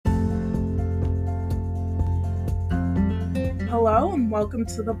Hello and welcome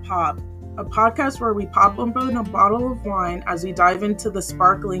to The Pop, a podcast where we pop open a bottle of wine as we dive into the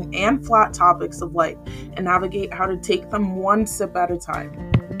sparkling and flat topics of life and navigate how to take them one sip at a time.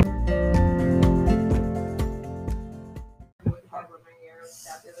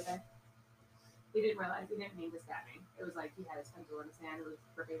 He didn't realize, he didn't mean to stab me. It was like he had his pencil in his hand, it was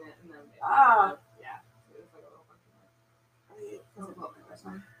gripping it, and then yeah. So it was like a little funky. Does it blow my first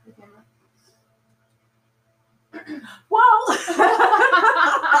one? The camera? Well, okay.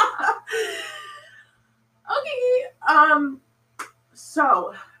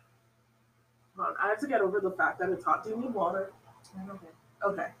 So, hold on, I have to get over the fact that it's hot. Do you need water? I'm okay.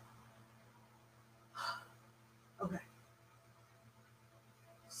 Okay. Okay.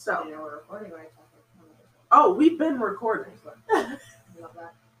 So. You know we're recording, right? Oh, we've been recording. I love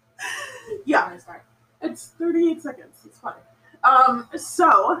that. Yeah. It's 38 seconds. It's fine.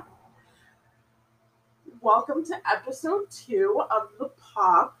 So, welcome to episode 2 of The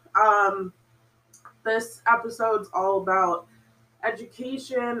Pop. This episode's all about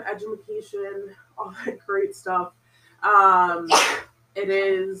education, all that great stuff. It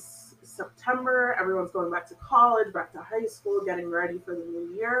is September. Everyone's going back to college, back to high school, getting ready for the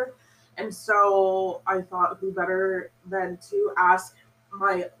new year. And so I thought who better than to ask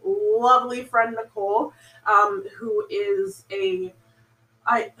my lovely friend Nichole, who is a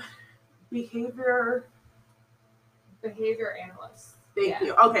behavior analyst. Thank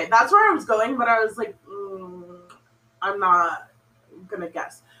you. Okay, that's where I was going, but I was like, I'm not gonna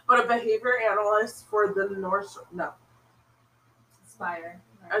guess. But a behavior analyst for the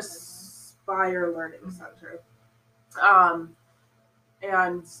Aspire Learning Center.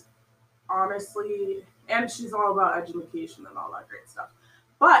 And honestly, and she's all about education and all that great stuff.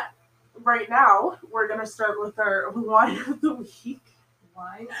 But right now, we're gonna start with our wine of the week.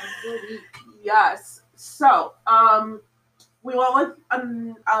 Wine of the week. Yes. So, we went with a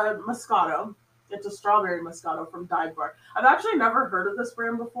Moscato. It's a strawberry Moscato from Dive Bar. I've actually never heard of this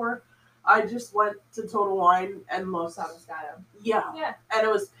brand before. I just went to Total Wine and Moscato. Yeah. And it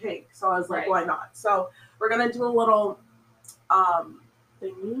was pink, so I was like, right. Why not? So we're gonna do a little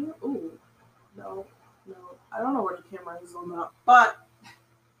thingy. Ooh, no. I don't know where the camera is on that, but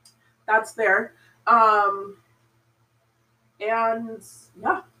that's there. And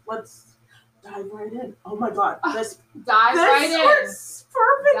yeah, let's dive right in. Oh my god, this works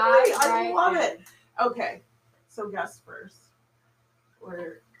perfectly. I love it. Okay, so guess first.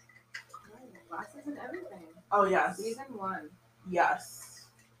 We're glasses and everything. Oh yes. Season 1. Yes.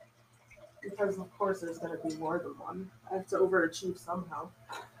 Because of course there's gonna be more than one. I have to overachieve somehow.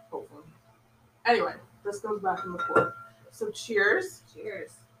 Hopefully. Anyway, this goes back in the pour. So cheers.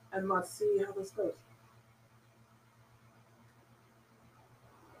 Cheers. And let's see how this goes.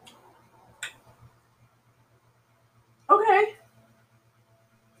 Okay.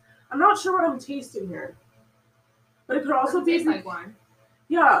 I'm not sure what I'm tasting here. But it could also taste like wine.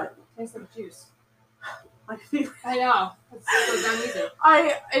 Yeah. Tastes like juice. My favorite. I know. It goes down easy.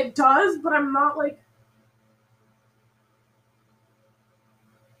 It does, but I'm not like.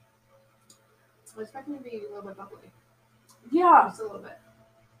 I was expecting it to be a little bit bubbly. Yeah. Just a little bit.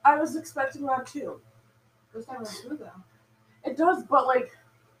 I was expecting that too. This time it's smooth though. It does, but like.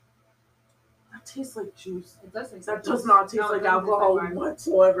 That tastes like juice. It does taste like juice. Does not taste like alcohol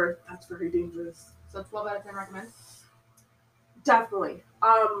whatsoever. That's very dangerous. So 12 out of 10 recommend? Definitely.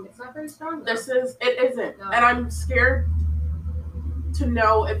 It's not very strong though. It isn't. No. And I'm scared to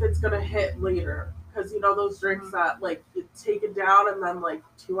know if it's gonna hit later. Because you know those drinks that like you take it down and then like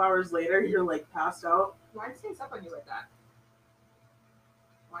 2 hours later you're like passed out. Wine sneaks up on you like that.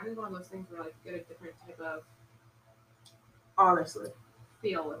 Wine is one of those things where like you get a different type of honestly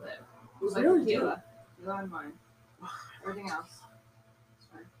feel with it. It's like really tequila. Tequila and wine. Everything else. It's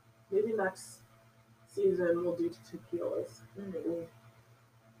fine. Maybe next season we'll do tequilas. Mm-hmm.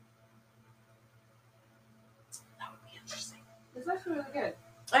 That would be interesting. It's actually really good.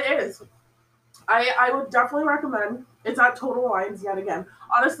 It is. I would definitely recommend. It's at Total Wines yet again.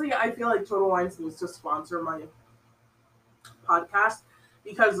 Honestly, I feel like Total Wines needs to sponsor my podcast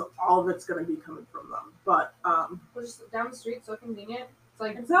because all of it's going to be coming from them. But we're just down the street, so convenient. It's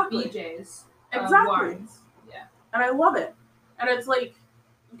like exactly. BJ's. Wines. Yeah. And I love it. And it's like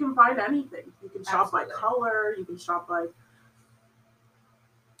you can find anything. You can shop Absolutely. by color. You can shop by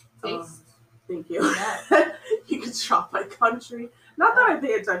taste. Thank you. Yeah. You can shop by country. Not that I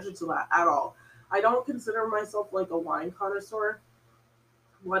pay attention to that at all. I don't consider myself like a wine connoisseur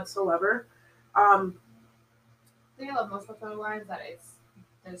whatsoever. I think I love most of the wines that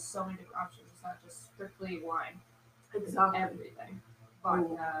there's so many different options. It's not just strictly wine. Exactly. Everything.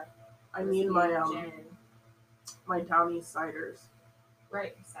 Vodka. I mean my my Down East ciders.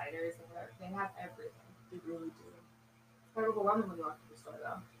 Right, ciders. They have everything. They really do. It's kind of overwhelming when you walk to the store,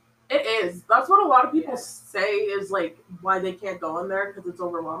 though. It is. That's what a lot of people say is like why they can't go in there because it's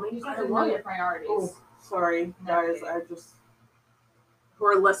overwhelming. You just have to know your priorities. Oh, sorry, guys. Who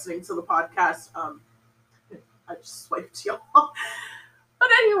are listening to the podcast. I just swiped y'all. But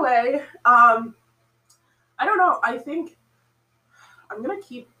anyway, I don't know. I think I'm gonna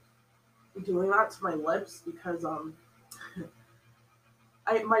keep doing that to my lips because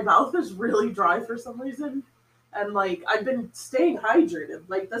my mouth is really dry for some reason, and like I've been staying hydrated.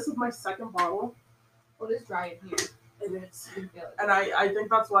 Like this is my second bottle. Well, it is dry in here. It is, You feel it. and I think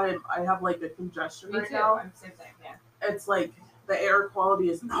that's why I have like a congestion right now. I'm same thing. Yeah. It's like the air quality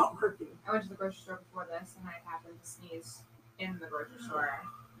is not working. I went to the grocery store before this, and I happened to sneeze in the grocery store,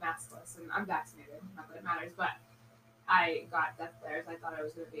 maskless, and I'm vaccinated. Not that it matters, but I got death glares. I thought I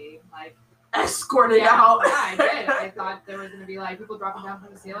was going to be like escorted out. Yeah, I did. I thought there was going to be like people dropping down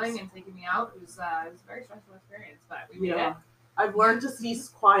from the ceiling and taking me out. It was a very stressful experience, but we made it. I've learned to sneeze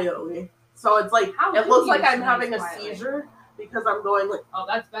quietly, so it's like it looks like I'm having a seizure because I'm going like, oh,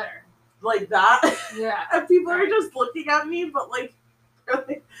 that's better, like that. Yeah, and people are just looking at me, but like, they're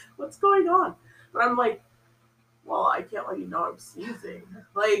like, what's going on? But I'm like, well, I can't let you know I'm sneezing.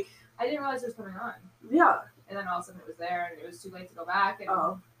 Like, I didn't realize it was coming on. Yeah. And then all of a sudden it was there, and it was too late to go back. And I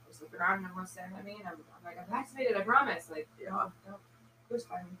was looking around, and everyone's staring at me, and I'm like, I'm vaccinated, I promise. Like, don't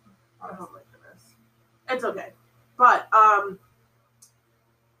crucify me. Oh my goodness. It's okay. But,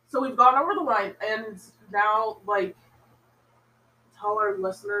 so we've gone over the wine, and now, like, tell our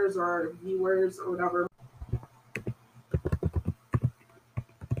listeners or our viewers or whatever.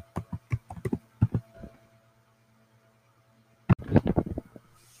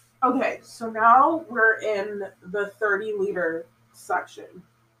 Okay, so now we're in the 30-liter section.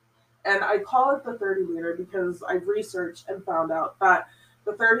 And I call it the 30-liter because I've researched and found out that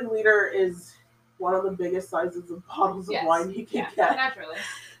the 30-liter is one of the biggest sizes of bottles of wine you can get. Naturally.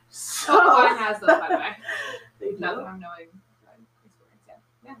 So wine has those, by the way. They do. Now that I'm knowing experience,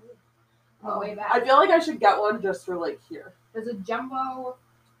 yeah. Way back. I feel like I should get one just for like here. There's a jumbo.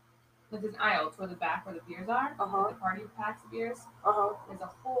 There's an aisle toward the back where the beers are. The party packs of beers. There's a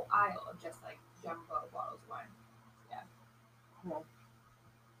whole aisle of just like jumbo bottles of wine. Yeah.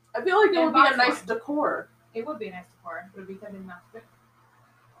 I feel like it would be a nice decor. It would be a nice decor. It would be something not good.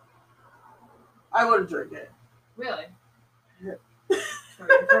 I wouldn't drink it. Really?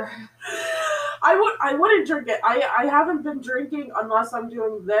 I wouldn't drink it. I haven't been drinking unless I'm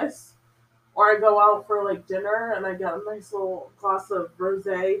doing this, or I go out for like dinner and I get a nice little glass of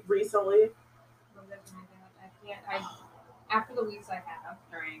rosé recently. After the weeks I have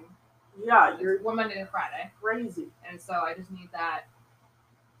during you're one Monday to Friday, crazy, and so I just need that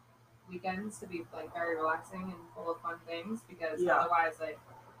weekends to be like very relaxing and full of fun things because otherwise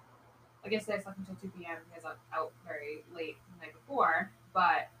I guess I slept until 2 p.m. because I was out very late the night before,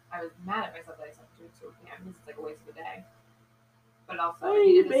 but I was mad at myself that I slept until 2 p.m. because it's like a waste of a day. But also, I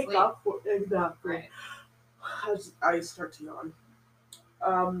needed to sleep. Up for exactly. Right. I start to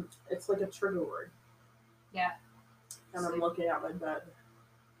yawn. It's like a trigger word. Yeah. And I'm looking at my bed.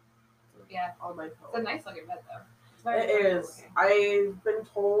 Yeah. On my phone. It's a nice looking bed though. It is. I've been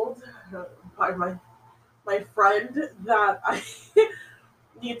told by my friend that I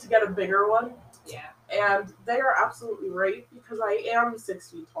need to get a bigger one. Yeah. And they are absolutely right because I am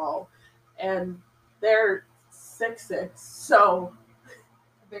 6 feet tall and they're 6'6", so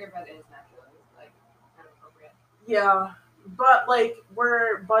a bigger bed is naturally like kind of appropriate. Yeah. But like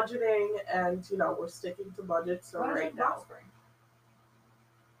we're budgeting and we're sticking to budget, so right now.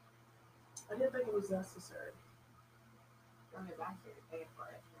 I didn't think it was necessary. From your back here to pay for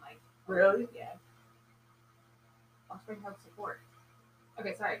it. And, like, really? Yeah. Offspring helps support.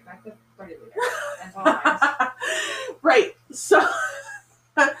 Okay, sorry, back to 30 liter. And right. So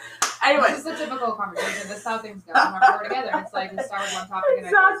anyway. This is a typical conversation. This is how things go when we're together. It's like we start with one topic and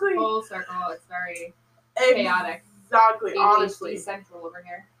exactly. It goes full circle. It's very chaotic. Exactly, ADHD honestly. central over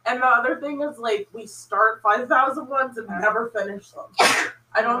here. And the other thing is like we start 5,000 ones and never finish them.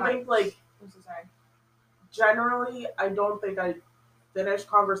 I don't think like I'm so sorry. Generally, I don't think I finish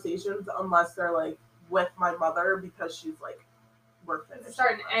conversations unless they're like with my mother because she's like, we're finished. There's a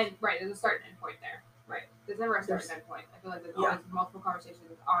start and end, right? There's a start and end point there, right? There's never a start and end point. I feel like there's always multiple conversations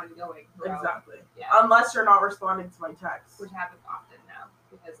ongoing. Exactly. Yeah. Unless you're not responding to my texts, which happens often now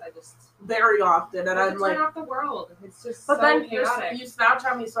because I just very often, and I'm like, turn off the world. It's just but so then chaotic. You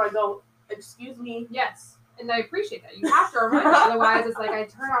Snapchat me, so I go, excuse me. Yes. And I appreciate that. You have to remind me. Otherwise, it's like I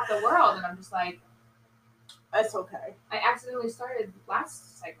turn off the world and I'm just like, it's okay. I accidentally started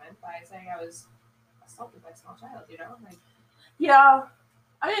last segment by saying I was a assaulted by a small child, you know? Like, yeah.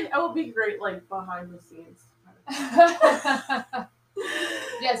 I mean, it would be great, like, behind the scenes.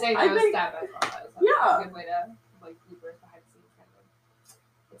 Yeah, saying I was stabbed by a small child. A good way to, like, bloopers behind the scenes kind of.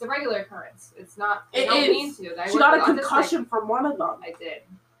 It's a regular occurrence. It's not, they don't mean to. She got a concussion from one of them. I did.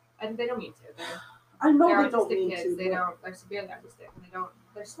 And they don't mean to. I know they're they don't mean kids. to. They're severely autistic, and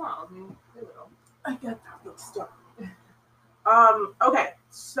they're small. I mean, they're little. I get that, but still. Okay,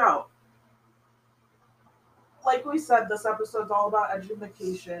 so, like we said, this episode's all about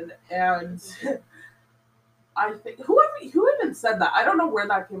education, and I think, who even said that? I don't know where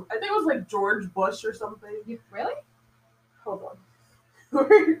that came. I think it was like George Bush or something. Really? Hold on.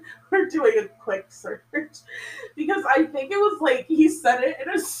 We're doing a quick search because I think it was like he said it in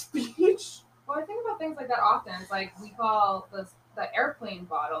a speech. Well, I think about things like that often. It's like we call the airplane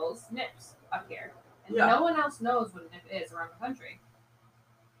bottles nips up here, and no one else knows what a nip is around the country.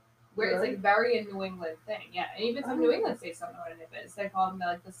 Where it's like very a New England thing, yeah. And even some New England states don't know what a nip is. They call them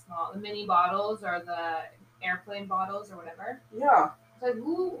the mini bottles or the airplane bottles or whatever. Yeah. It's like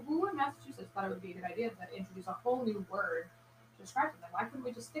who in Massachusetts thought it would be a good idea to introduce a whole new word to describe them? Why couldn't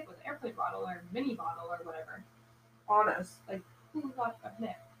we just stick with airplane bottle or mini bottle or whatever? Honest. Like, who thought of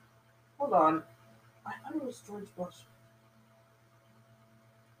nip? Hold on. I thought it was George Bush.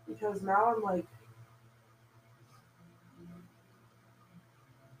 Because now I'm like,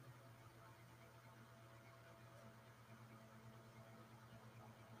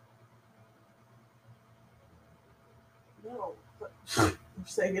 no, but you're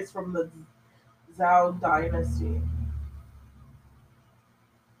saying it's from the Zhao dynasty.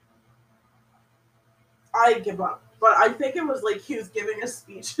 I give up. But I think it was like he was giving a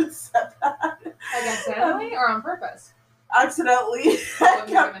speech and said that. Like accidentally or on purpose? Accidentally.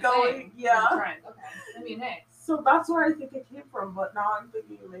 Kept going. Yeah. Okay. I mean, hey. So that's where I think it came from, but now I'm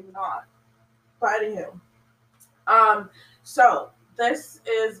thinking maybe not. But anywho. So this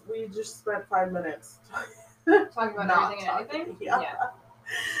is, we just spent 5 minutes talking about everything and anything? Yeah.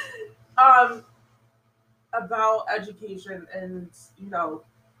 About education and, you know,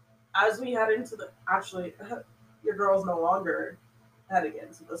 as we head into actually, your girl's no longer heading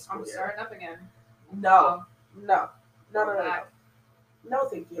into the school year. I'm starting up again. No,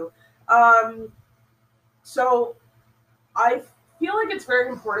 thank you. So I feel like it's very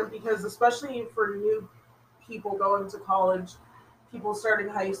important because especially for new people going to college, people starting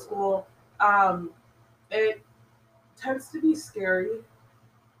high school, it tends to be scary.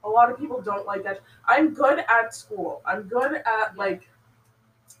 A lot of people don't like that. I'm good at school. I'm good at like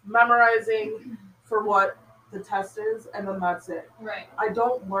memorizing for what the test is, and then that's it. Right. I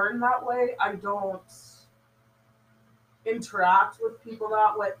don't learn that way. I don't interact with people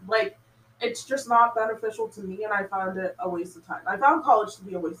that way. Like, it's just not beneficial to me, and I found it a waste of time. I found college to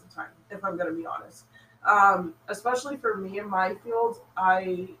be a waste of time, if I'm going to be honest. Especially for me in my field,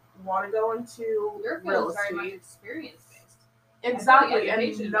 I want to go into your field real is estate. very much experience-based. Exactly,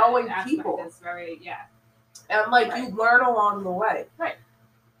 and knowing people. Is very, And, like, you learn along the way. Right.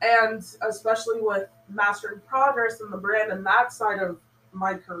 And especially with mastering progress and the brand and that side of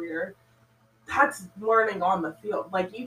my career, that's learning on the field. Like, you